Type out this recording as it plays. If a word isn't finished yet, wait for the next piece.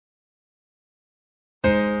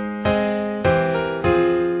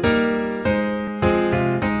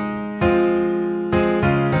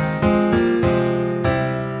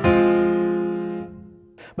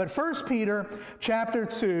But 1 Peter chapter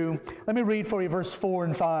 2, let me read for you verse 4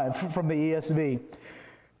 and 5 from the ESV.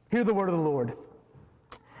 Hear the word of the Lord.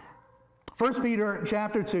 1 Peter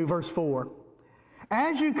chapter 2, verse 4.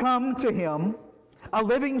 As you come to him, a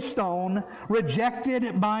living stone,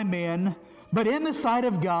 rejected by men, but in the sight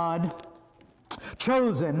of God,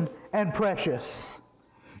 chosen and precious.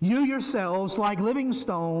 You yourselves, like living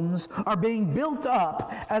stones, are being built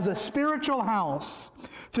up as a spiritual house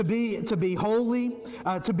to be holy,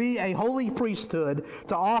 to be a holy priesthood,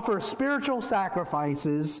 to offer spiritual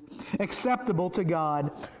sacrifices acceptable to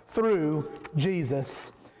God through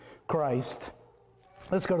Jesus Christ.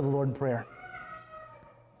 Let's go to the Lord in prayer.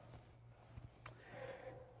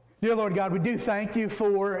 Dear Lord God, we do thank you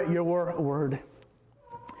for your word.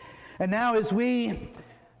 And now as we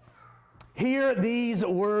hear these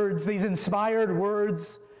words, these inspired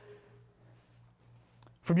words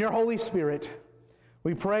from your Holy Spirit,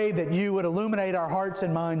 we pray that you would illuminate our hearts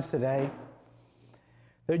and minds today,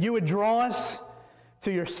 that you would draw us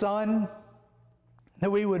to your Son, that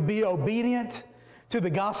we would be obedient to the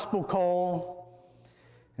gospel call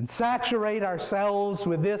and saturate ourselves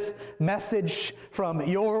with this message from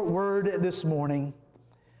your word this morning.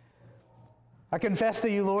 I confess to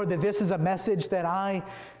you, Lord, that this is a message that I,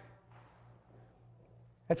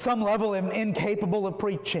 at some level, am incapable of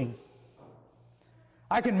preaching.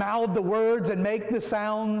 I can mouth the words and make the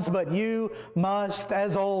sounds, but you must,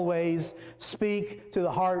 as always, speak to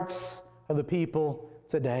the hearts of the people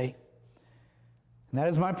today. And that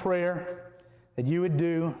is my prayer, that you would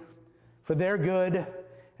do for their good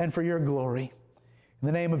and for your glory. In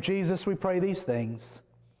the name of Jesus, we pray these things.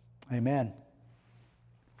 Amen.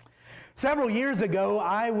 Several years ago,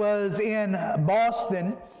 I was in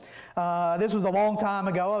Boston. This was a long time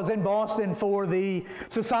ago. I was in Boston for the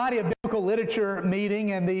Society of Biblical Literature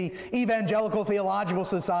meeting and the Evangelical Theological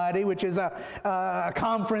Society, which is a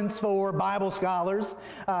conference for Bible scholars.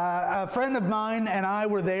 A friend of mine and I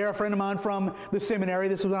were there, a friend of mine from the seminary.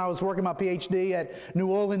 This was when I was working my PhD at New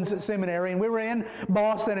Orleans Seminary, and we were in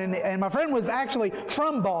Boston, and my friend was actually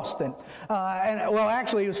from Boston.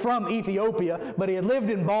 Actually, he was from Ethiopia, but he had lived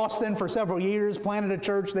in Boston for several years, planted a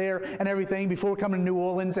church there and everything before coming to New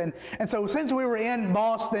Orleans. And so since we were in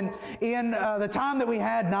Boston, in the time that we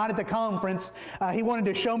had not at the conference, he wanted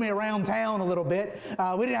to show me around town a little bit.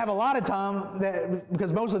 We didn't have a lot of time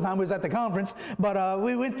because most of the time we was at the conference, but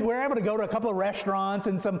we were able to go to a couple of restaurants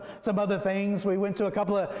and some other things. We went to a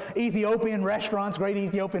couple of Ethiopian restaurants, great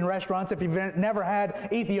Ethiopian restaurants. If you've never had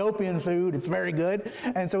Ethiopian food, it's very good.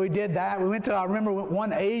 And so we did that. We went to, I remember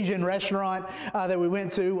one Asian restaurant that we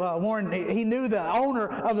went to. Warren, he knew the owner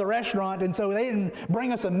of the restaurant, and so they didn't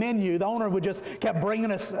bring us a menu. The owner would just kept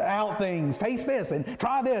bringing us out things. Taste this and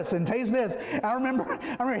try this and taste this. I remember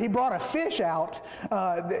he brought a fish out.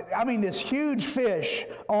 This huge fish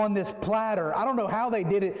on this platter. I don't know how they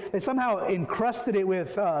did it. They somehow encrusted it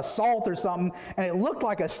with salt or something, and it looked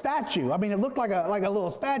like a statue. It looked like a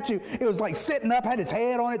little statue. It was like sitting up, had its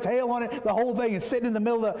head on it, tail on it, the whole thing is sitting in the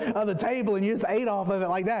middle of the table, and you just ate off of it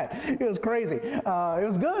like that. It was crazy. It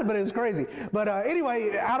was good, but it was crazy. But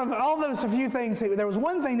anyway, out of all those few things, there was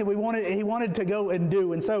one thing that he wanted to go and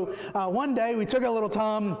do. And so one day we took a little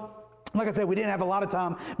time. Like I said, we didn't have a lot of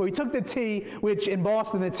time, but we took the T, which in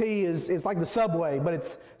Boston, the T is like the subway,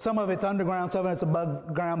 but some of it's underground, some of it's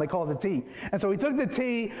above ground. They call it the T. And so we took the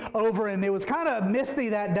T over, and it was kind of misty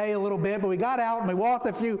that day a little bit, but we got out and we walked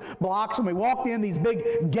a few blocks, and we walked in these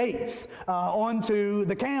big gates onto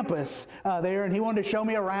the campus there, and he wanted to show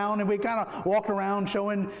me around, and we kind of walked around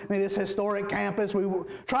showing me this historic campus. We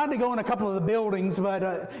tried to go in a couple of the buildings,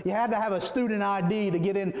 but you had to have a student ID to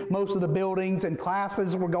get in most of the buildings, and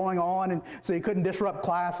classes were going on. And so you couldn't disrupt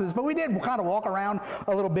classes. But we did kind of walk around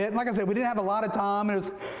a little bit. And like I said, we didn't have a lot of time. It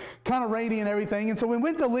was kind of rainy and everything. And so we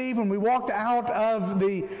went to leave, and we walked out of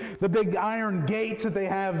the big iron gates that they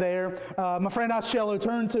have there. My friend Oscello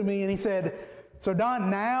turned to me and he said, "So Don,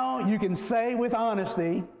 now you can say with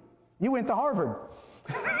honesty, you went to Harvard."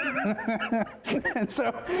 And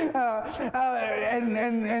so,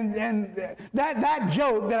 that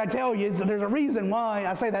joke that I tell you, there's a reason why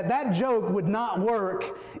I say that joke would not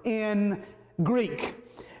work in Greek.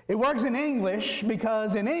 It works in English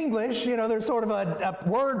because in English, there's sort of a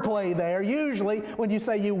word play there. Usually when you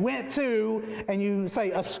say you went to and you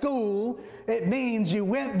say a school, it means you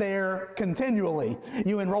went there continually.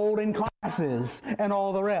 You enrolled in classes. classes and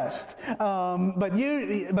all the rest. But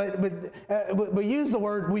we use the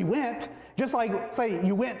word "we went," just like, say,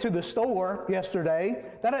 you went to the store yesterday.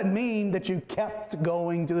 That doesn't mean that you kept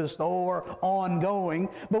going to the store ongoing.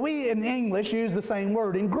 But we in English use the same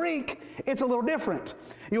word. In Greek, it's a little different.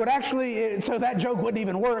 You would actually, so that joke wouldn't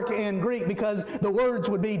even work in Greek because the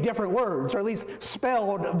words would be different words, or at least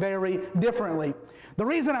spelled very differently. The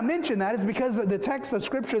reason I mention that is because of the text of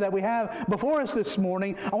Scripture that we have before us this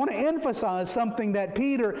morning. I want to emphasize something that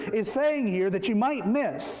Peter is saying here that you might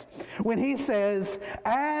miss when he says,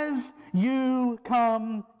 "As you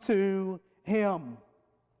come to Him."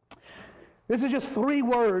 This is just 3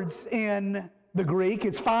 words in the Greek.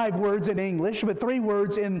 It's 5 words in English, but 3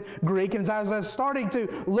 words in Greek. And as I was starting to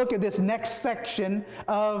look at this next section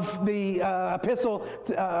of the epistle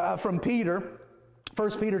from Peter,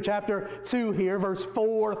 1 Peter chapter 2 here, verse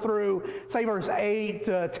 4 through, say, verse 8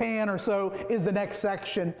 to 10 or so is the next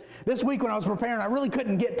section. This week when I was preparing, I really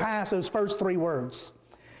couldn't get past those first 3 words.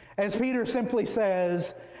 As Peter simply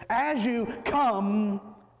says, "As you come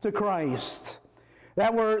to Christ."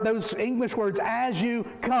 That word, those English words, "as you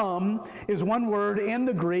come," is one word in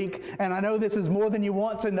the Greek, and I know this is more than you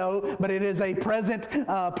want to know, but it is a present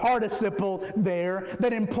participle there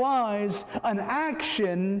that implies an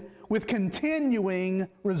action with continuing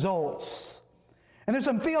results. And there's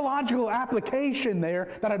some theological application there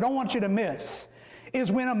that I don't want you to miss, is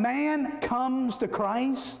when a man comes to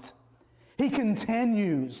Christ, he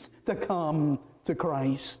continues to come to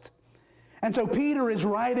Christ. And so Peter is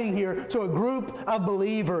writing here to a group of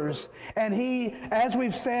believers, and he, as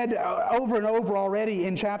we've said over and over already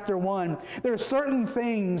in chapter 1, there are certain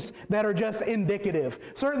things that are just indicative,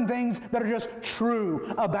 certain things that are just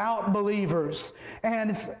true about believers. And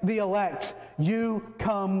it's the elect. You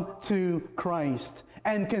come to Christ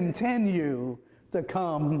and continue to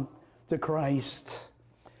come to Christ.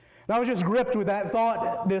 And I was just gripped with that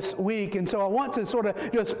thought this week, and so I want to sort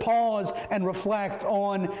of just pause and reflect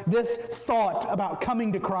on this thought about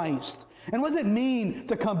coming to Christ. And what does it mean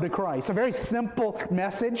to come to Christ? A very simple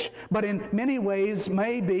message, but in many ways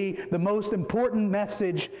may be the most important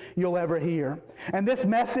message you'll ever hear. And this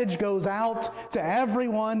message goes out to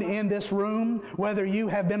everyone in this room, whether you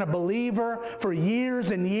have been a believer for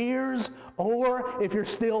years and years, or if you're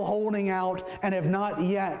still holding out and have not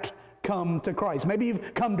yet come to Christ. Maybe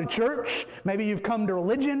you've come to church, maybe you've come to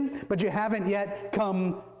religion, but you haven't yet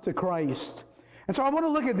come to Christ. And so I want to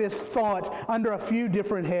look at this thought under a few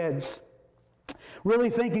different heads, really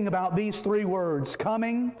thinking about these 3 words,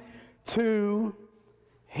 coming to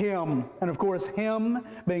Him. And of course, Him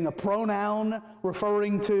being a pronoun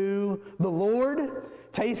referring to the Lord.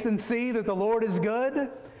 Taste and see that the Lord is good.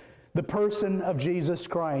 The person of Jesus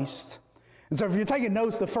Christ. And so if you're taking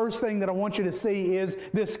notes, the first thing that I want you to see is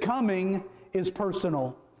this coming is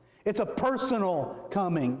personal. It's a personal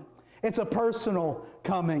coming. It's a personal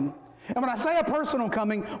coming. And when I say a personal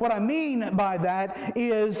coming, what I mean by that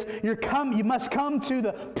is you must come to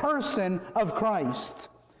the person of Christ.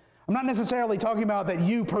 I'm not necessarily talking about that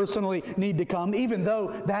you personally need to come, even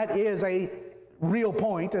though that is a real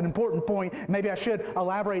point, an important point. Maybe I should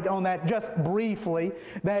elaborate on that just briefly,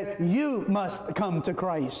 that you must come to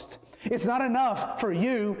Christ. It's not enough for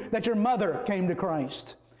you that your mother came to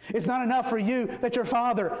Christ. It's not enough for you that your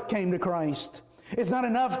father came to Christ. It's not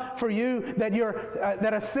enough for you that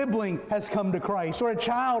that a sibling has come to Christ, or a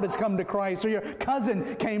child has come to Christ, or your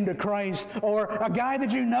cousin came to Christ, or a guy that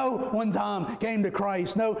you know one time came to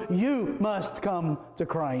Christ. No, you must come to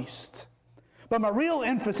Christ. But my real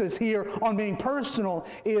emphasis here on being personal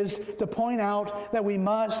is to point out that we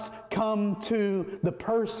must come to the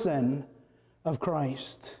person of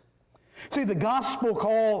Christ. See, the gospel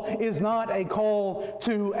call is not a call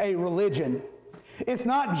to a religion. It's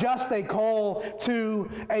not just a call to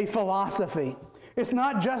a philosophy. It's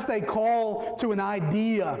not just a call to an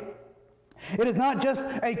idea. It is not just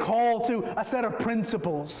a call to a set of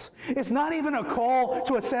principles. It's not even a call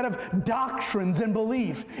to a set of doctrines and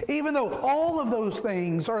belief, even though all of those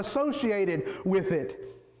things are associated with it.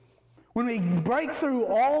 When we break through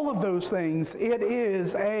all of those things, it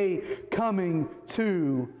is a coming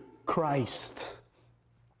to Christ,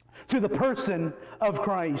 to the person of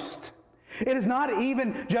Christ. It is not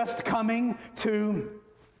even just coming to,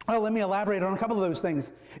 let me elaborate on a couple of those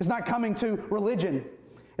things. It's not coming to religion.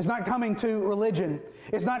 It's not coming to religion.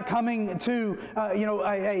 It's not coming to,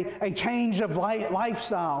 a change of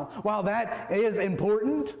lifestyle. While that is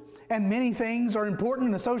important, and many things are important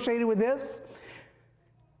and associated with this,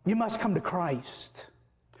 you must come to Christ.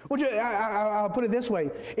 I'll put it this way.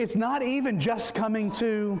 It's not even just coming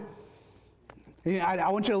to I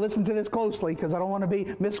want you to listen to this closely because I don't want to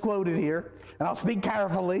be misquoted here, and I'll speak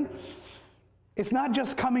carefully. It's not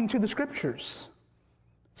just coming to the Scriptures.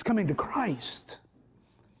 It's coming to Christ.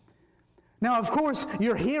 Now, of course,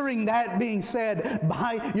 you're hearing that being said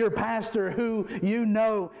by your pastor who you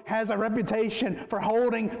know has a reputation for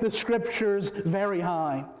holding the Scriptures very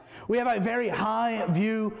high. We have a very high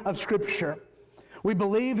view of Scripture. We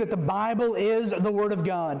believe that the Bible is the Word of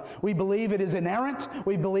God. We believe it is inerrant.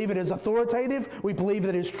 We believe it is authoritative. We believe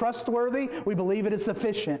that it is trustworthy. We believe it is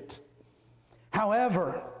sufficient.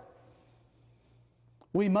 However,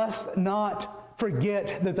 we must not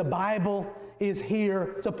forget that the Bible is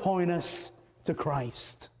here to point us to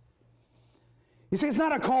Christ. You see, it's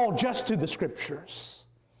not a call just to the Scriptures.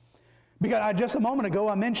 Because just a moment ago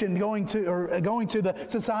I mentioned going to the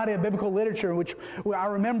Society of Biblical Literature, which I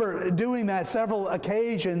remember doing that several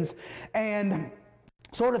occasions, and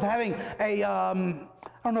sort of having a I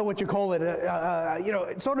don't know what you call it,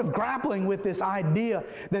 sort of grappling with this idea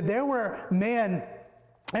that there were men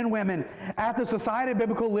and women at the Society of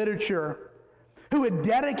Biblical Literature who had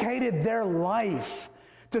dedicated their life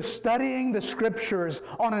to studying the Scriptures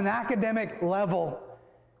on an academic level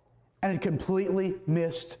and had completely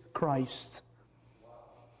missed Christ.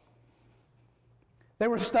 They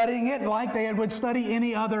were studying it like they would study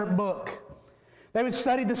any other book. They would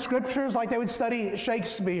study the Scriptures like they would study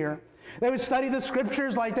Shakespeare. They would study the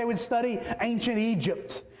Scriptures like they would study ancient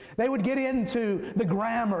Egypt. They would get into the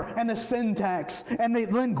grammar and the syntax and the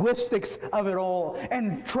linguistics of it all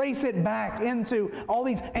and trace it back into all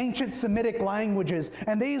these ancient Semitic languages.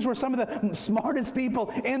 And these were some of the smartest people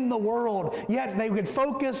in the world, yet they could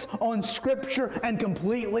focus on Scripture and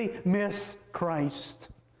completely miss Christ.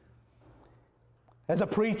 As a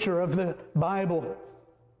preacher of the Bible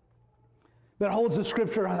that holds the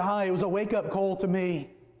Scripture high, it was a wake-up call to me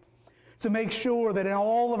to make sure that in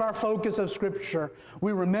all of our focus of Scripture,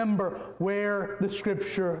 we remember where the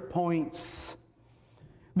Scripture points.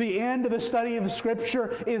 The end of the study of the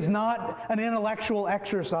Scripture is not an intellectual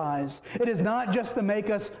exercise. It is not just to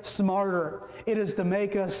make us smarter. It is to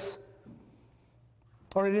make us,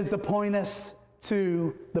 or it is to point us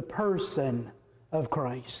to the person of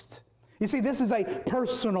Christ. You see, this is a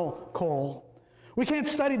personal call. We can't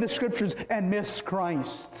study the Scriptures and miss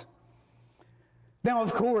Christ. Now,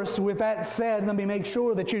 of course, with that said, let me make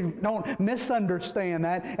sure that you don't misunderstand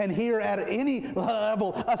that and hear at any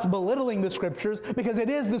level us belittling the Scriptures, because it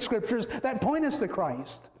is the Scriptures that point us to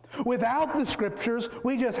Christ. Without the Scriptures,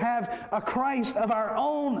 we just have a Christ of our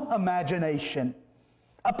own imagination,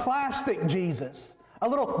 a plastic Jesus, a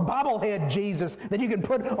little bobblehead Jesus that you can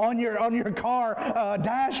put on your car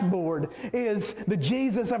dashboard is the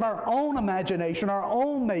Jesus of our own imagination, our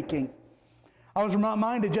own making. I was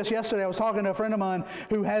reminded just yesterday, I was talking to a friend of mine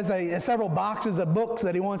who has several boxes of books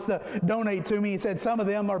that he wants to donate to me. He said some of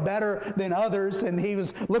them are better than others, and he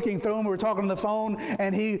was looking through them. We were talking on the phone,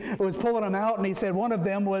 and he was pulling them out, and he said one of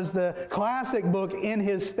them was the classic book, In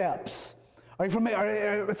His Steps. Are you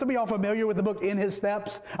familiar? Are some of y'all familiar with the book In His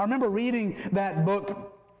Steps? I remember reading that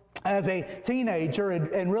book as a teenager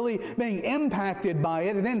and really being impacted by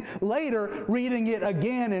it, and then later reading it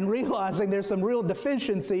again and realizing there's some real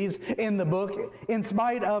deficiencies in the book in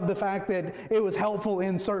spite of the fact that it was helpful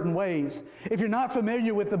in certain ways. If you're not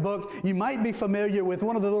familiar with the book, you might be familiar with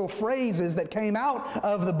one of the little phrases that came out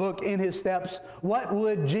of the book In His Steps. What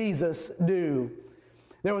would Jesus do?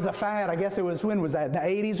 There was a fad, I guess it was, when was that, in the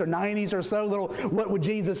 80s or 90s or so, little what would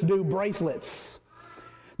Jesus do bracelets.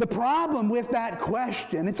 The problem with that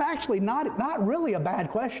question, it's actually not really a bad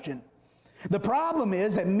question. The problem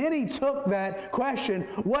is that many took that question,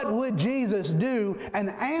 what would Jesus do, and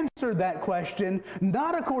answered that question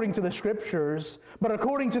not according to the Scriptures, but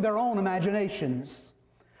according to their own imaginations.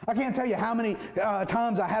 I can't tell you how many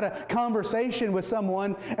times I had a conversation with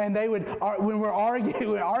someone, and they would, when we're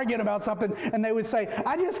arguing about something, and they would say,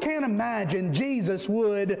 I just can't imagine Jesus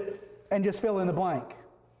would, and just fill in the blank.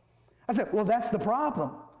 I said, well, that's the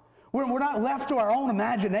problem. We're not left to our own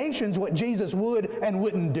imaginations what Jesus would and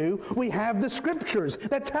wouldn't do. We have the Scriptures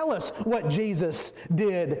that tell us what Jesus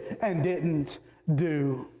did and didn't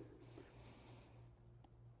do.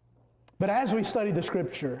 But as we study the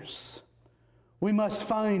Scriptures, we must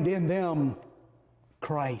find in them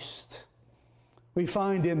Christ. We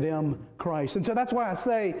find in them Christ. And so that's why I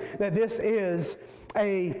say that this is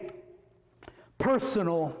a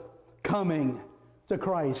personal coming to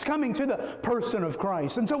Christ, coming to the person of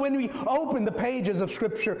Christ. And so when we open the pages of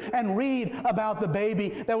Scripture and read about the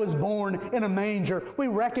baby that was born in a manger, we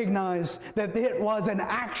recognize that it was an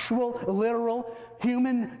actual, literal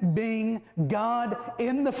human being, God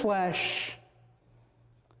in the flesh,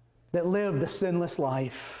 that lived a sinless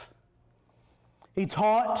life. He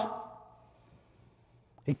taught.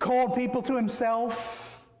 He called people to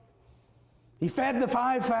himself. He fed the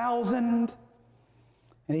 5,000.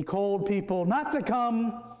 And he called people not to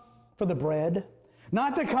come for the bread,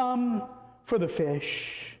 not to come for the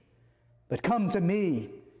fish, but come to me,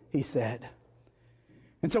 he said.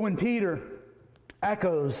 And so when Peter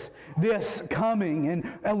echoes this coming and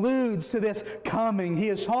alludes to this coming, he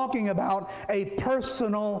is talking about a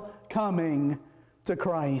personal coming to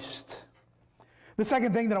Christ. The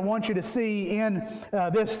second thing that I want you to see in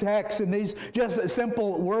this text, in these just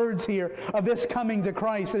simple words here of this coming to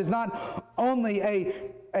Christ, it is not only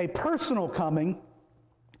a personal coming,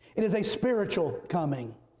 it is a spiritual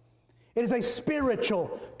coming. It is a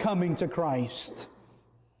spiritual coming to Christ,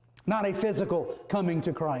 not a physical coming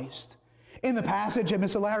to Christ. In the passage that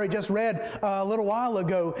Mr. Larry just read a little while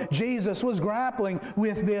ago, Jesus was grappling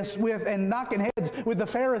with this, and knocking heads with the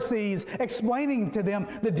Pharisees, explaining to them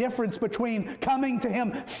the difference between coming to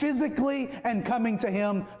him physically and coming to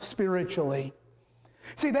him spiritually.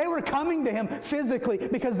 See, they were coming to him physically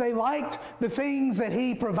because they liked the things that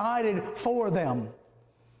he provided for them.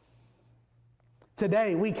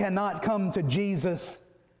 Today, we cannot come to Jesus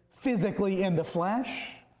physically in the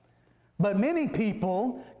flesh. But many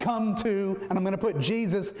people come to, and I'm going to put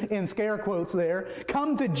Jesus in scare quotes there,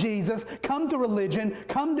 come to Jesus, come to religion,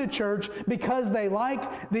 come to church because they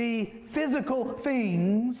like the physical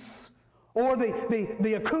things or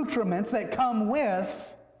the accoutrements that come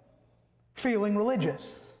with feeling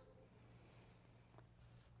religious.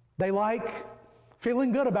 They like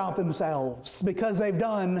feeling good about themselves because they've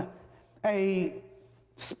done a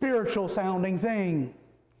spiritual sounding thing.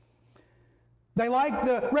 They like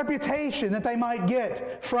the reputation that they might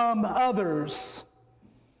get from others.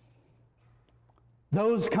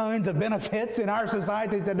 Those kinds of benefits in our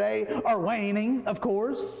society today are waning, of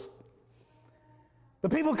course.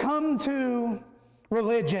 But people come to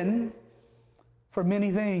religion for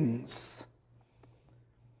many things.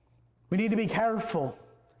 We need to be careful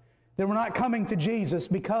that we're not coming to Jesus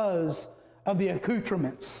because of the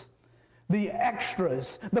accoutrements, the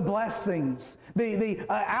extras, the blessings, the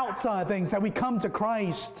outside things, that we come to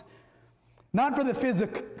Christ not for the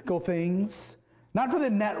physical things, not for the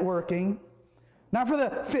networking, not for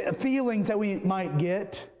the feelings that we might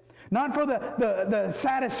get, not for the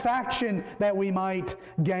satisfaction that we might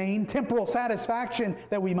gain, temporal satisfaction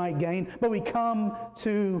that we might gain, but we come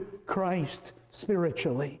to Christ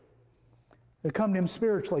spiritually. We come to him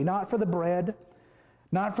spiritually, not for the bread,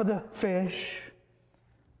 not for the fish,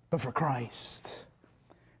 but for Christ.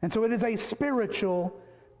 And so it is a spiritual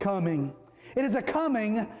coming. It is a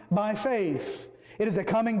coming by faith. It is a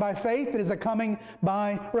coming by faith. It is a coming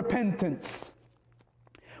by repentance,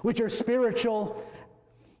 which are spiritual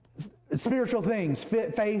things,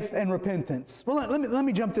 faith and repentance. Well, let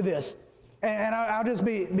me jump to this, and I'll just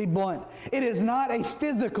be blunt. It is not a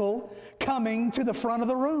physical coming to the front of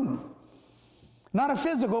the room. Not a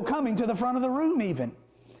physical coming to the front of the room even.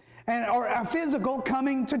 Or a physical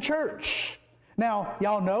coming to church. Now,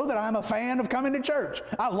 y'all know that I'm a fan of coming to church.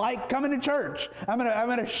 I like coming to church. I'm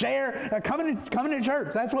gonna share coming to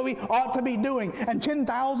church. That's what we ought to be doing. And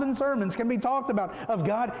 10,000 sermons can be talked about of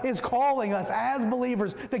God is calling us as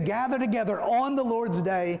believers to gather together on the Lord's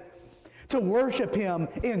day to worship him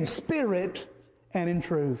in spirit and in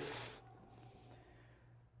truth.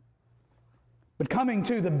 But coming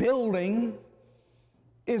to the building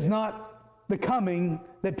is not the coming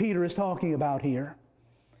that Peter is talking about here.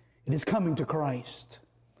 It is coming to Christ.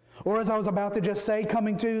 Or as I was about to just say,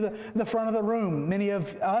 coming to the front of the room. Many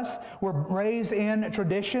of us were raised in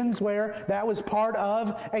traditions where that was part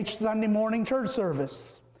of a Sunday morning church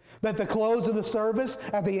service. That at the close of the service,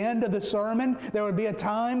 at the end of the sermon, there would be a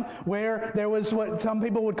time where there was what some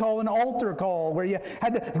people would call an altar call, where you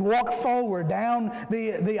had to walk forward down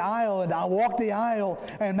the aisle, and I'll walk the aisle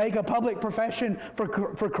and make a public profession for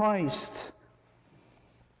Christ.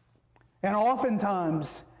 And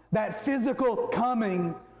oftentimes, that physical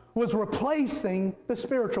coming was replacing the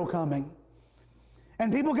spiritual coming.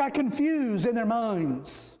 And people got confused in their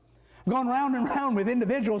minds. I've gone round and round with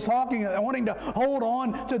individuals talking, wanting to hold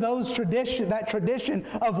on to that tradition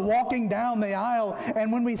of walking down the aisle.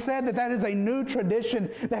 And when we said that is a new tradition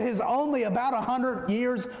that is only about 100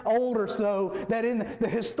 years old or so, that in the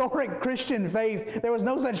historic Christian faith, there was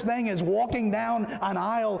no such thing as walking down an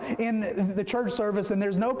aisle in the church service, and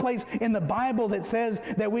there's no place in the Bible that says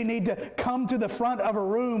that we need to come to the front of a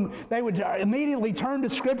room. They would immediately turn to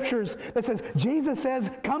scriptures that says, Jesus says,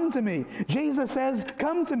 come to me. Jesus says,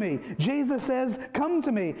 come to me. Jesus says, come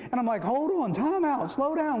to me. And I'm like, hold on, time out,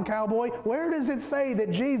 slow down, cowboy. Where does it say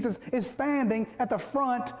that Jesus is standing at the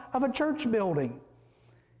front of a church building?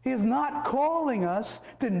 He is not calling us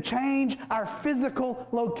to change our physical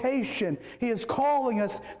location. He is calling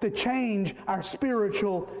us to change our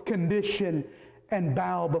spiritual condition and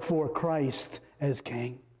bow before Christ as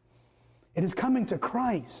King. It is coming to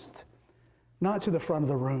Christ, not to the front of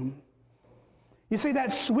the room. You see, that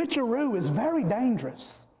switcheroo is very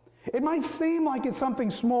dangerous. It might seem like it's something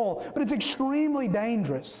small, but it's extremely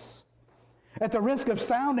dangerous. At the risk of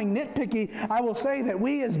sounding nitpicky, I will say that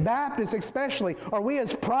we as Baptists especially, or we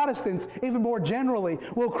as Protestants even more generally,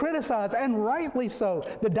 will criticize, and rightly so,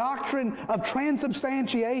 the doctrine of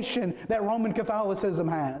transubstantiation that Roman Catholicism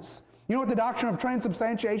has. You know what the doctrine of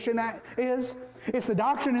transubstantiation is? It's the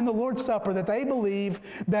doctrine in the Lord's Supper that they believe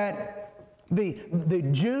that the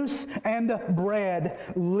juice and the bread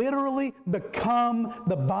literally become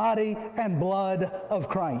the body and blood of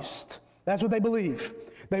Christ. That's what they believe.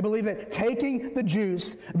 They believe that taking the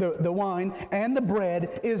juice, the wine, and the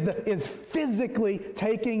bread is physically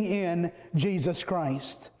taking in Jesus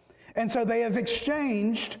Christ. And so they have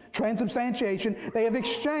exchanged, transubstantiation, they have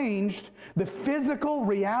exchanged the physical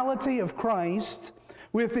reality of Christ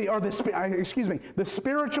with the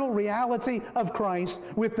spiritual reality of Christ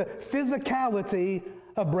with the physicality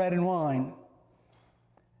of bread and wine.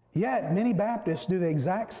 Yet many Baptists do the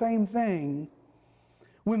exact same thing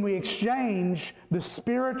when we exchange the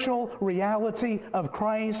spiritual reality of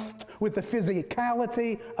Christ with the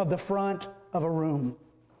physicality of the front of a room.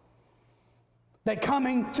 That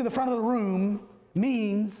coming to the front of the room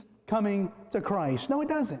means coming to Christ. No, it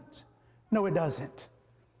doesn't. No, it doesn't.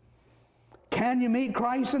 Can you meet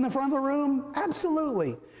Christ in the front of the room?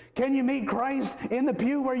 Absolutely. Can you meet Christ in the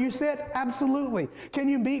pew where you sit? Absolutely. Can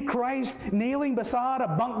you meet Christ kneeling beside a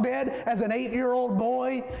bunk bed as an 8-year-old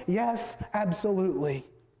boy? Yes, absolutely.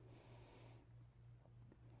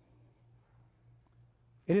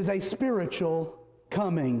 It is a spiritual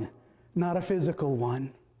coming, not a physical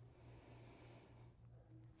one.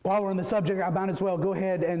 While we're on the subject, I might as well go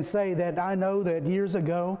ahead and say that I know that years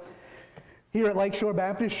ago, here at Lakeshore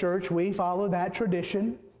Baptist Church, we follow that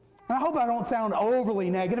tradition. And I hope I don't sound overly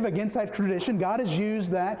negative against that tradition. God has used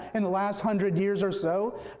that in the last 100 years or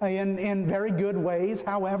so in very good ways.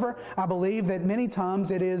 However, I believe that many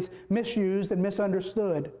times it is misused and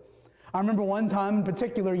misunderstood. I remember one time in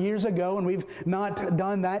particular years ago, and we've not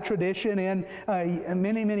done that tradition in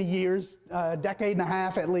many, many years, a decade and a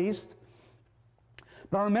half at least.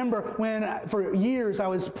 But I remember when for years I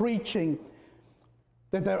was preaching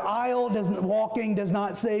that the aisle walking does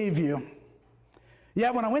not save you.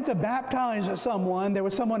 Yet when I went to baptize someone, there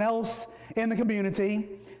was someone else in the community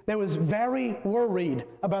that was very worried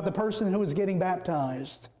about the person who was getting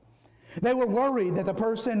baptized. They were worried that the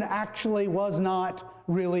person actually was not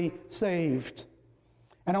really saved.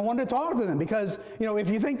 And I wanted to talk to them because, if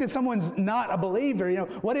you think that someone's not a believer,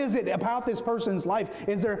 what is it about this person's life?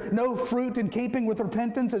 Is there no fruit in keeping with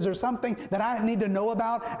repentance? Is there something that I need to know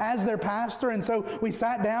about as their pastor? And so we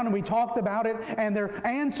sat down and we talked about it, and their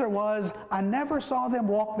answer was, I never saw them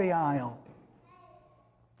walk the aisle.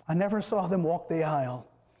 I never saw them walk the aisle.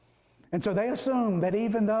 And so they assumed that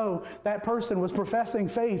even though that person was professing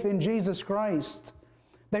faith in Jesus Christ,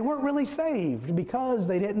 they weren't really saved because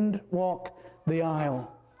they didn't walk the aisle.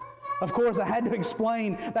 Of course, I had to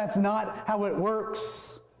explain that's not how it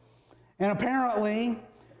works. And apparently,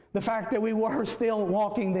 the fact that we were still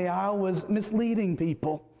walking the aisle was misleading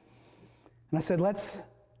people. And I said, let's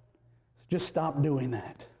just stop doing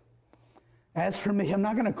that. As for me, I'm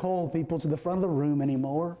not going to call people to the front of the room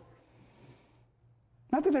anymore.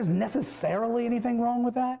 Not that there's necessarily anything wrong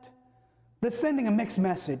with that, but it's sending a mixed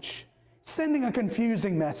message, sending a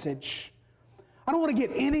confusing message. I don't want to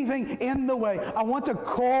get anything in the way. I want to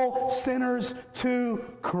call sinners to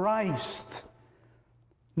Christ,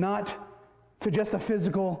 not to just a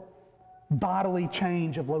physical bodily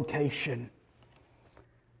change of location.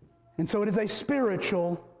 And so it is a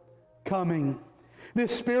spiritual coming.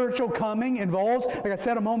 This spiritual coming involves, like I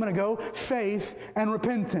said a moment ago, faith and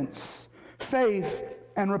repentance. Faith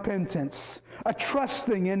and repentance, a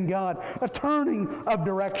trusting in God, a turning of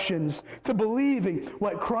directions to believing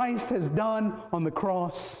what Christ has done on the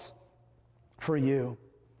cross for you.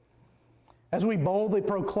 As we boldly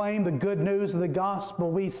proclaim the good news of the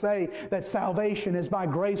gospel, we say that salvation is by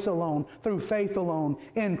grace alone, through faith alone,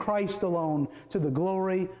 in Christ alone, to the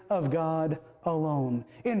glory of God alone.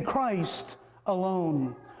 In Christ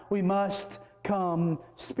alone, we must come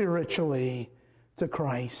spiritually to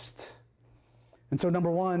Christ. And so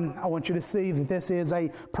number one, I want you to see that this is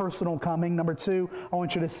a personal coming. Number two, I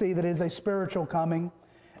want you to see that it is a spiritual coming.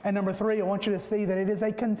 And number three, I want you to see that it is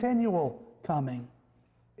a continual coming.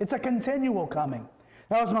 It's a continual coming.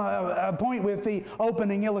 That was my point with the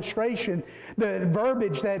opening illustration. The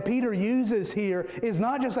verbiage that Peter uses here is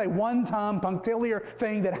not just a one-time punctiliar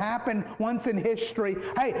thing that happened once in history.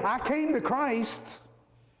 Hey, I came to Christ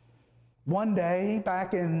one day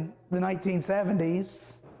back in the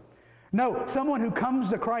 1970s. No, someone who comes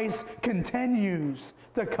to Christ continues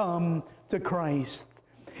to come to Christ.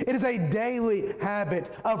 It is a daily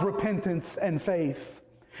habit of repentance and faith.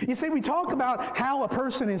 You see, we talk about how a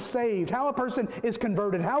person is saved, how a person is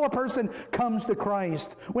converted, how a person comes to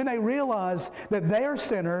Christ when they realize that they are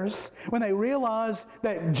sinners, when they realize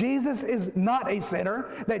that Jesus is not a sinner,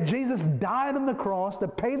 that Jesus died on the cross to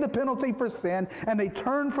pay the penalty for sin, and they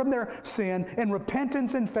turn from their sin in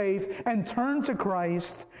repentance and faith and turn to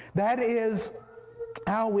Christ. That is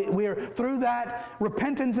how we are, through that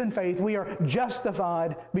repentance and faith, we are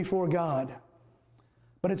justified before God.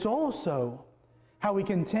 But it's also how we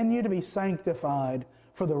continue to be sanctified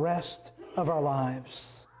for the rest of our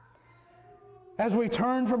lives. As we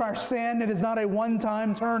turn from our sin, it is not a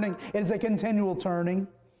one-time turning, it is a continual turning.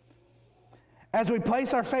 As we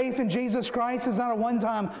place our faith in Jesus Christ, it's not a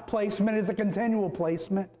one-time placement, it is a continual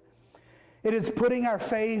placement. It is putting our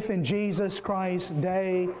faith in Jesus Christ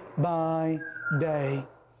day by day.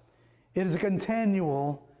 It is a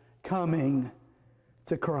continual coming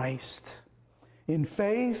to Christ. In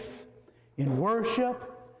faith, in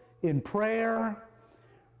worship, in prayer,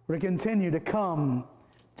 we continue to come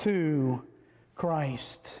to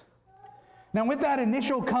Christ. Now with that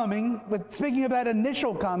initial coming, speaking of that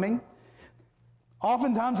initial coming,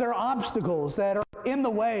 oftentimes there are obstacles that are in the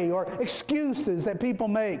way or excuses that people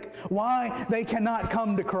make why they cannot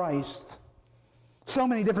come to Christ. So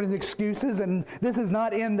many different excuses, and this is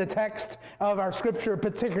not in the text of our scripture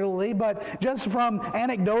particularly, but just from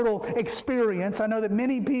anecdotal experience, I know that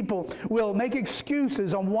many people will make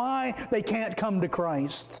excuses on why they can't come to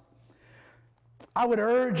Christ. I would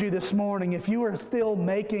urge you this morning, if you are still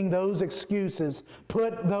making those excuses,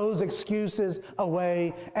 put those excuses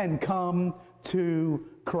away and come to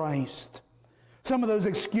Christ. Some of those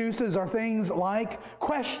excuses are things like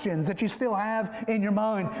questions that you still have in your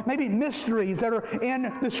mind. Maybe mysteries that are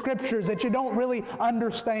in the Scriptures that you don't really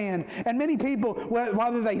understand. And many people,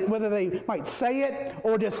 whether they might say it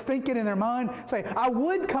or just think it in their mind, say, I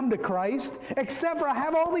would come to Christ, except for I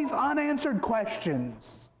have all these unanswered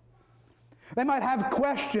questions. They might have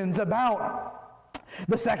questions about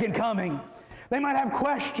the second coming. They might have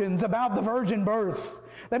questions about the virgin birth.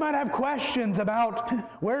 They might have questions about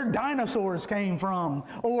where dinosaurs came from,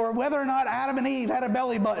 or whether or not Adam and Eve had a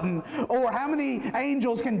belly button, or how many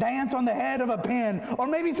angels can dance on the head of a pin, or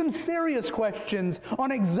maybe some serious questions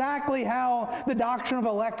on exactly how the doctrine of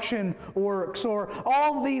election works, or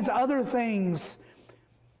all these other things.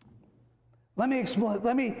 Let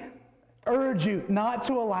me urge you not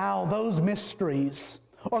to allow those mysteries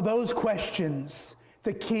or those questions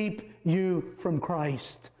to keep you from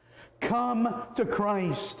Christ. Come to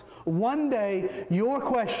Christ. One day, your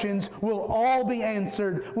questions will all be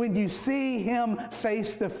answered when you see Him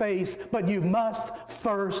face to face, but you must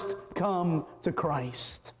first come to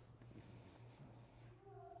Christ.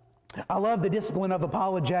 I love the discipline of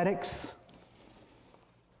apologetics.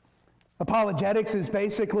 Apologetics is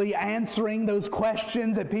basically answering those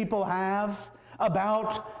questions that people have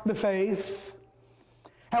about the faith.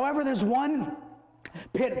 However, there's one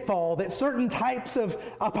pitfall that certain types of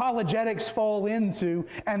apologetics fall into,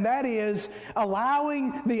 and that is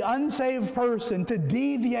allowing the unsaved person to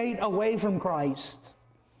deviate away from Christ.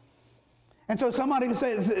 And so somebody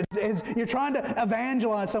says, you're trying to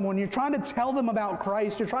evangelize someone, you're trying to tell them about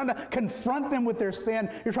Christ, you're trying to confront them with their sin,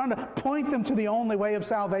 you're trying to point them to the only way of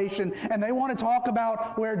salvation, and they want to talk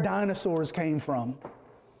about where dinosaurs came from.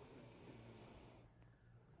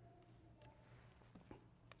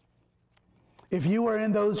 If you are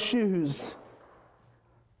in those shoes,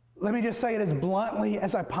 let me just say it as bluntly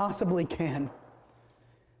as I possibly can.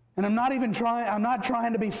 And I'm not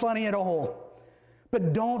trying to be funny at all.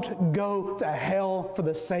 But don't go to hell for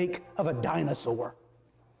the sake of a dinosaur.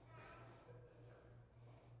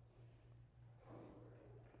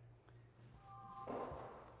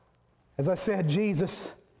 As I said,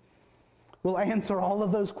 Jesus will answer all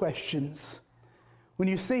of those questions when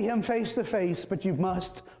you see Him face to face, but you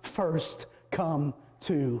must first come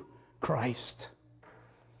to Christ.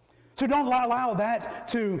 So don't allow that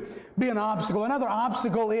to be an obstacle. Another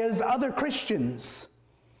obstacle is other Christians.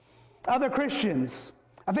 Other Christians.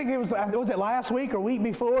 I think was it last week or week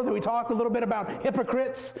before that we talked a little bit about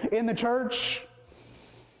hypocrites in the church?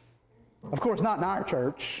 Of course, not in our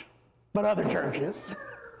church, but other churches.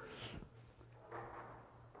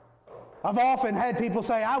 I've often had people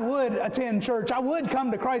say, I would attend church, I would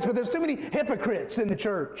come to Christ, but there's too many hypocrites in the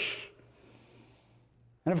church.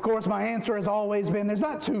 And of course, my answer has always been, there's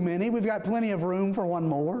not too many. We've got plenty of room for one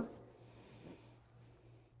more.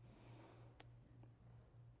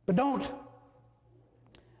 But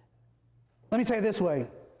let me say it this way.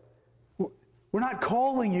 We're not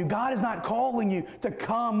calling you, God is not calling you to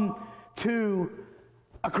come to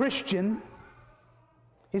a Christian.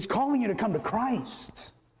 He's calling you to come to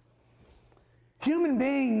Christ. Human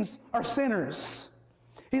beings are sinners.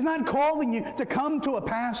 He's not calling you to come to a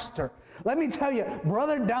pastor. Let me tell you,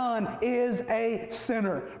 Brother Don is a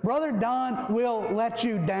sinner. Brother Don will let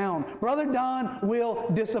you down. Brother Don will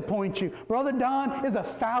disappoint you. Brother Don is a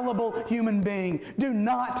fallible human being. Do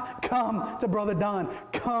not come to Brother Don.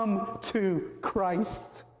 Come to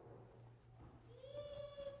Christ.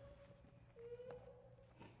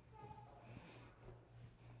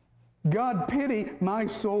 God, pity my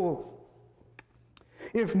soul.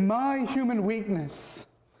 If my human weakness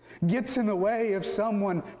gets in the way of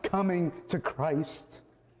someone coming to Christ.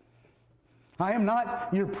 I am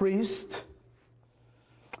not your priest.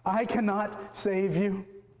 I cannot save you.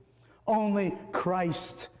 Only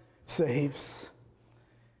Christ saves.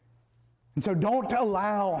 And so don't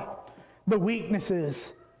allow the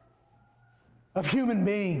weaknesses of human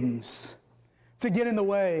beings to get in the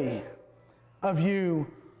way of you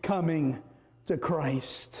coming to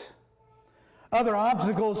Christ. Other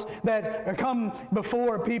obstacles that come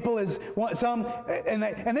before people is some,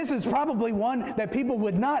 and this is probably one that people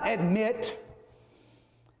would not admit.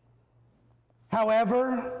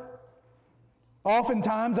 However,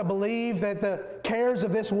 oftentimes I believe that the cares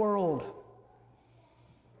of this world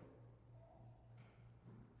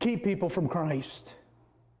keep people from Christ.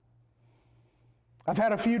 I've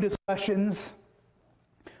had a few discussions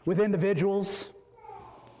with individuals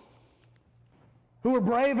who were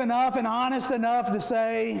brave enough and honest enough to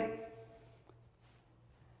say,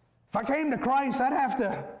 if I came to Christ, I'd have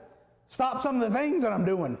to stop some of the things that I'm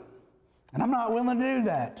doing. And I'm not willing to do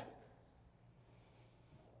that.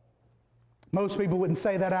 Most people wouldn't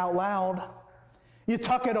say that out loud. You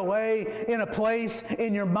tuck it away in a place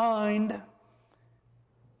in your mind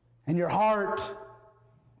and your heart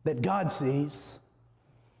that God sees.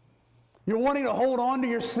 You're wanting to hold on to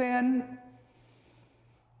your sin.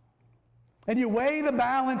 And you weigh the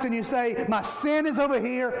balance and you say, my sin is over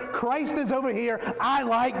here, Christ is over here, I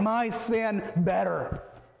like my sin better.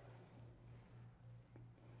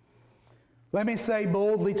 Let me say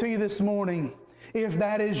boldly to you this morning, if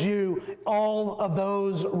that is you, all of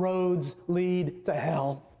those roads lead to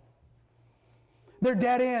hell. They're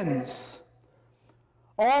dead ends.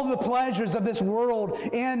 All the pleasures of this world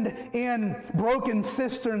end in broken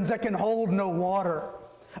cisterns that can hold no water.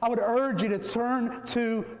 I would urge you to turn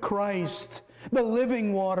to Christ, the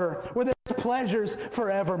living water, where there's pleasures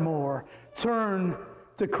forevermore. Turn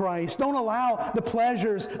to Christ. Don't allow the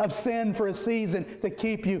pleasures of sin for a season to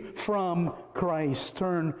keep you from Christ.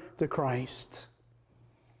 Turn to Christ.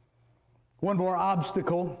 One more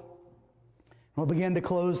obstacle. We'll begin to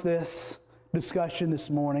close this discussion this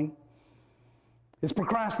morning. Is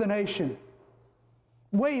procrastination.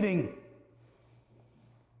 Waiting.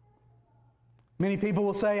 Many people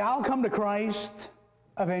will say, I'll come to Christ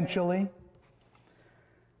eventually.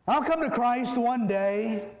 I'll come to Christ one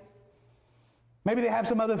day. Maybe they have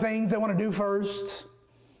some other things they want to do first.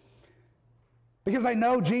 Because they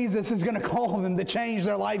know Jesus is going to call them to change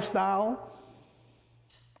their lifestyle.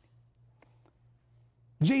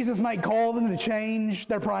 Jesus might call them to change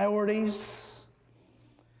their priorities.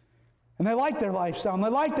 And they like their lifestyle and they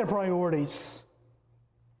like their priorities.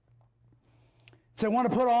 So they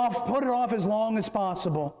want to put it off as long as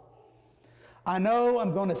possible. I know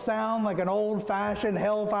I'm going to sound like an old-fashioned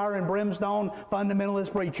hellfire and brimstone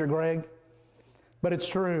fundamentalist preacher, Greg. But it's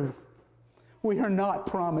true. We are not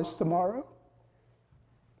promised tomorrow.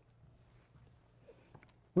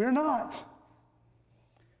 We are not.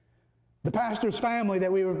 The pastor's family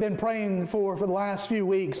that we've been praying for the last few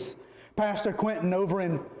weeks, Pastor Quentin over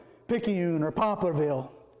in Picayune or Poplarville,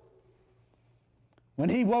 when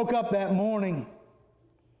he woke up that morning,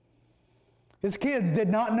 his kids did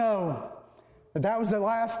not know that that was the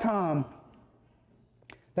last time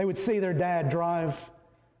they would see their dad drive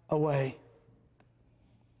away.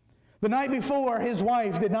 The night before, his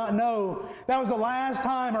wife did not know that was the last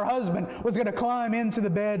time her husband was going to climb into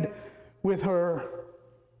the bed with her.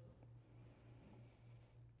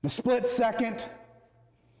 A split second,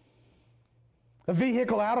 a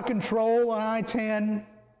vehicle out of control on I-10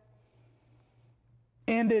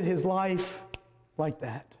 ended his life like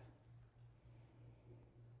that.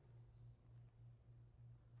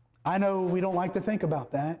 I know we don't like to think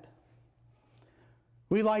about that.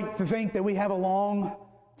 We like to think that we have a long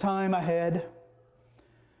time ahead.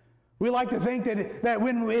 We like to think that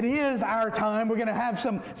when it is our time, we're going to have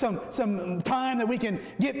some time that we can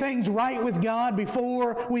get things right with God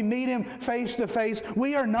before we meet Him face to face.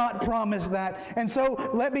 We are not promised that. And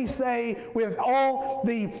so let me say with all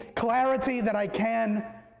the clarity that I can,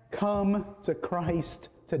 come to Christ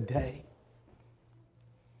today.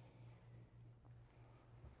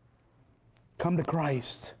 Come to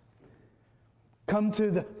Christ. Come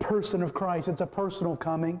to the person of Christ. It's a personal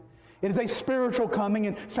coming. It is a spiritual coming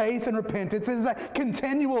in faith and repentance. It is a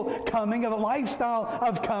continual coming, of a lifestyle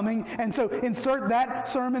of coming. And so insert that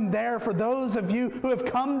sermon there for those of you who have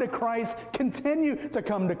come to Christ. Continue to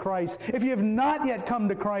come to Christ. If you have not yet come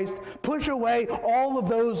to Christ, push away all of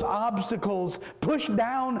those obstacles. Push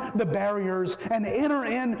down the barriers and enter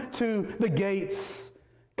into the gates.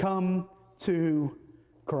 Come to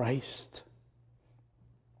Christ.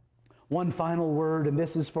 One final word, and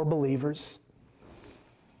this is for believers.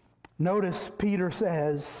 Notice Peter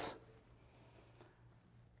says,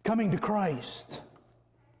 coming to Christ.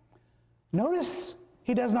 Notice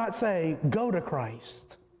he does not say, go to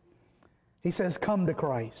Christ. He says, come to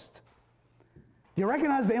Christ. Do you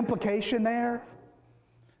recognize the implication there?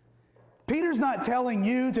 Peter's not telling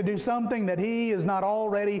you to do something that he is not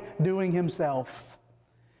already doing himself.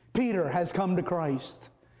 Peter has come to Christ.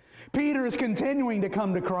 Peter is continuing to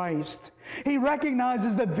come to Christ. He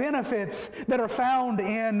recognizes the benefits that are found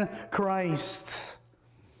in Christ.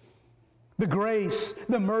 The grace,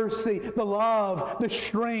 the mercy, the love, the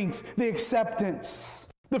strength, the acceptance,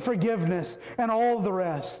 the forgiveness, and all the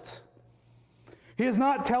rest. He is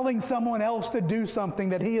not telling someone else to do something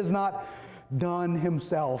that he has not done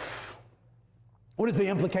himself. What is the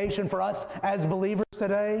implication for us as believers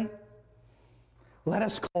today? Let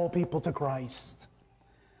us call people to Christ.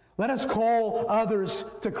 Let us call others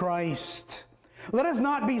to Christ. Let us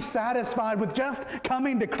not be satisfied with just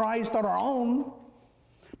coming to Christ on our own,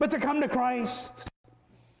 but to come to Christ.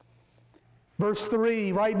 Verse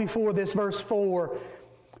 3, right before this, verse 4,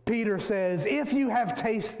 Peter says, if you have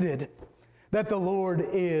tasted that the Lord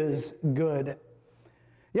is good.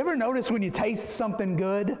 You ever notice when you taste something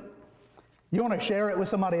good, you want to share it with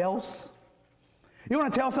somebody else? You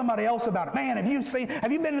want to tell somebody else about it. Man, have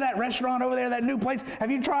you been to that restaurant over there, that new place?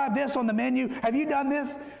 Have you tried this on the menu? Have you done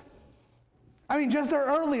this? I mean, just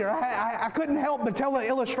earlier, I couldn't help but tell an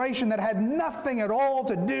illustration that had nothing at all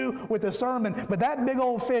to do with the sermon, but that big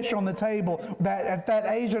old fish on the table at that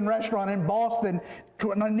Asian restaurant in Boston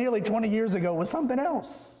nearly 20 years ago was something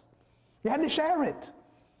else. You had to share it.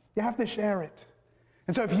 You have to share it.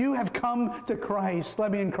 And so if you have come to Christ,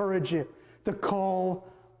 let me encourage you to call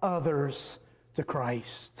others to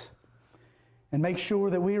Christ. And make sure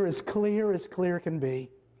that we are as clear can be.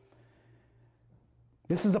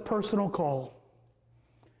 This is a personal call.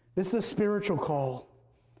 This is a spiritual call.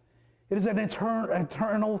 It is an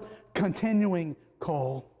eternal, continuing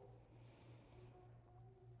call.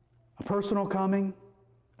 A personal coming,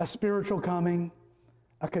 a spiritual coming,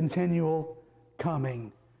 a continual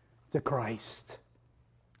coming to Christ.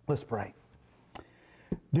 Let's pray.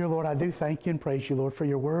 Dear Lord, I do thank you and praise you, Lord, for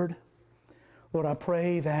your word. Lord, I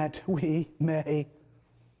pray that we may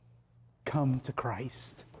come to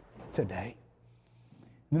Christ today.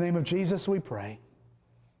 In the name of Jesus we pray.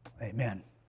 Amen.